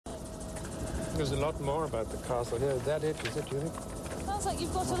there's a lot more about the castle here. Is that it? Is it, do you think? Sounds like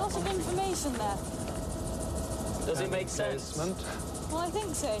you've got a lot of information there. Does it make sense? Well, I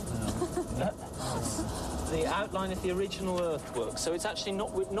think so. The outline of the original earthwork, so it's actually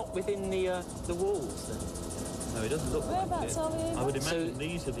not within the walls then. No, it doesn't look Whereabouts like are we? I would imagine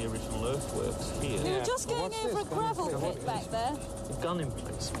these are the original earthworks here. We were just going over a gravel pit back there. The gun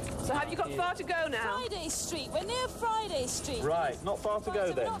emplacement. So have you got far to go now? Friday Street. We're near Friday Street. Right, not far to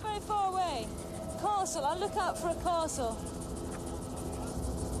go then. Not very far away. Castle. I'll look out for a castle.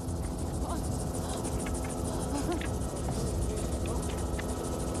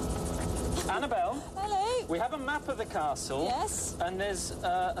 Annabelle? Hello. We have a map of the castle. Yes. And there's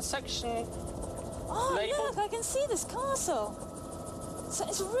a section labelled... Look, I can see this castle. So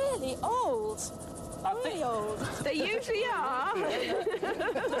it's really old. Really old. They usually are. It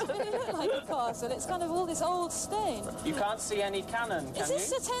doesn't really look like a castle. It's kind of all this old stone. You can't see any cannon, can Is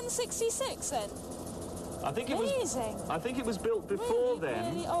this a 1066 then? I think it Amazing. was. I think it was built before really,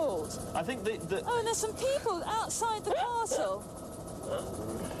 then. Really old. I think the. Oh, and there's some people outside the castle.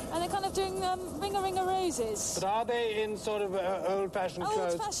 And they're kind of doing ring-a-ring-a roses. But are they in sort of old-fashioned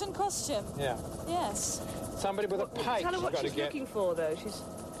clothes? Old-fashioned costume. Yeah. Yes. Somebody with a pike. Tell her what she's looking for, though. She's...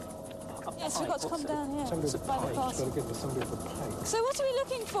 Yes, we've got to come down here. Somebody with a By the pike. castle. Got to get to somebody with a pike. So what are we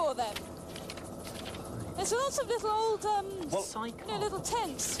looking for then? There's lots of little old, little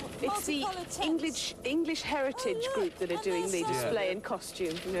tents. It's the tents. English heritage group that are doing the display in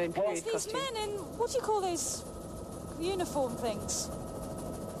costume, in period There's these costume. men in, what do you call those uniform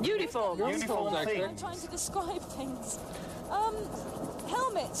Uniform. things? I'm trying to describe things.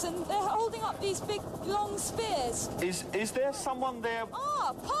 Helmets, and they're holding up these big, long spears. Is there someone there?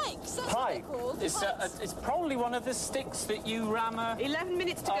 Ah, pikes. That's what they're called. It's probably one of the sticks that you ram a... 11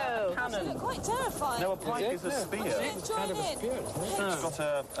 minutes to go. They look quite terrifying. No, a pike is a spear. It's Kind of a spear, isn't it? It's got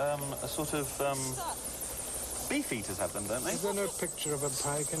a sort of beefeaters have them, don't they? Is there no picture of a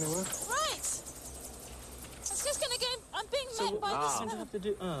pike anywhere? Right. I was just going to go... I'm being met by this...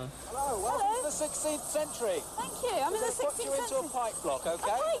 Hello, welcome to the 16th century. Thank you. I'm in the 16th Put you into a century. pike block, OK? A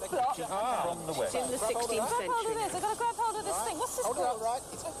pike block? From the west. In the 16th Grab hold of century. this. I've got to grab hold of this thing. What's this Hold it called? up right.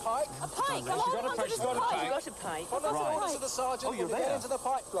 It's a pike. A pike. I'm holding onto this You've pike. got a pike. Hold on Right. orders to the sergeant. Oh, you're when you there. get into the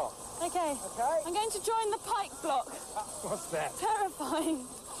pike block. Okay. Okay. I'm going to join the pike block. What's that? Terrifying.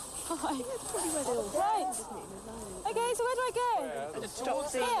 Pike. Right. Okay, so where do I go?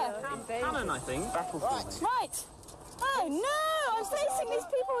 Towards the Here. Cannon, I think. Right. Oh, no! I'm facing these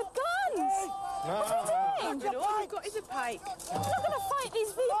people with guns! What are you doing? All you've got is a pike. We're not going to fight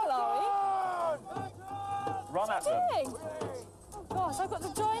these people, are Run at we? them. Doing? Oh, gosh, I've got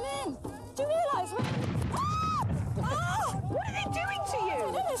to join in. Do you realise we're... What are they doing to you?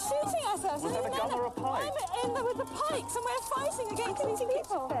 They're shooting at us. Was that a gun or a pike? I'm in there with the pikes and we're fighting against these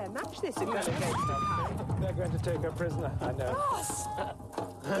people. Fair match this against a pike. They're going to take her prisoner. I know. Gosh!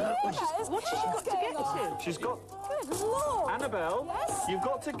 What has she got to get to? She's got... Good Lord! Annabelle, Yes? you've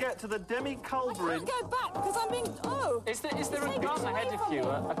got to get to the I demi-culverin. can't go back because I'm being... Oh! Is there a Take gun it away ahead of from you? me.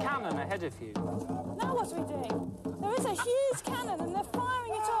 A cannon ahead of you? Now what are we doing? There is a huge cannon and they're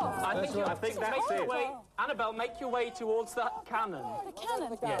firing it off. I think that's it. Annabelle, make your way towards that cannon. The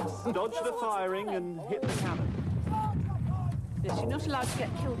cannon? Yes. Dodge the firing and hit the cannon. Yes, you're not allowed to get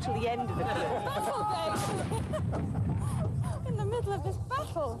killed till the end of the game. Battle game! In the middle of this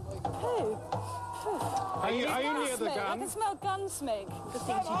battle. Are you near the I gun? can smell gun smoke. The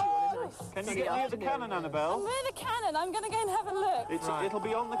things you do on a nice Can you sunny get near the afternoon. cannon, I'm Annabelle? near the cannon. I'm going to go and have a look. It'll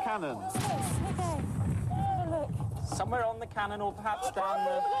be on the cannon. What's this? Okay. Have a look. Somewhere on the cannon or perhaps Oh, down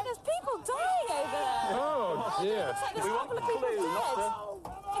the... look, there's people dying over there. Oh, dear. Looks like there's a couple of people dead.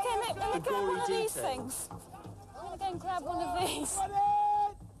 Okay, mate, let me grab one of these things. I'm going to go and grab one of these. God,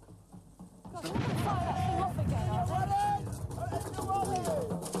 I'm going to fire that thing off again,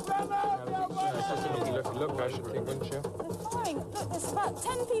 Look, I should think, wouldn't you? They're firing. Look, there's about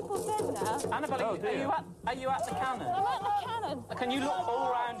 10 people dead now. Annabelle, are you at the cannon? I'm at the cannon. Can you look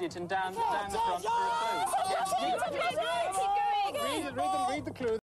all around it and down the front for a clue? Keep going. Read the clue.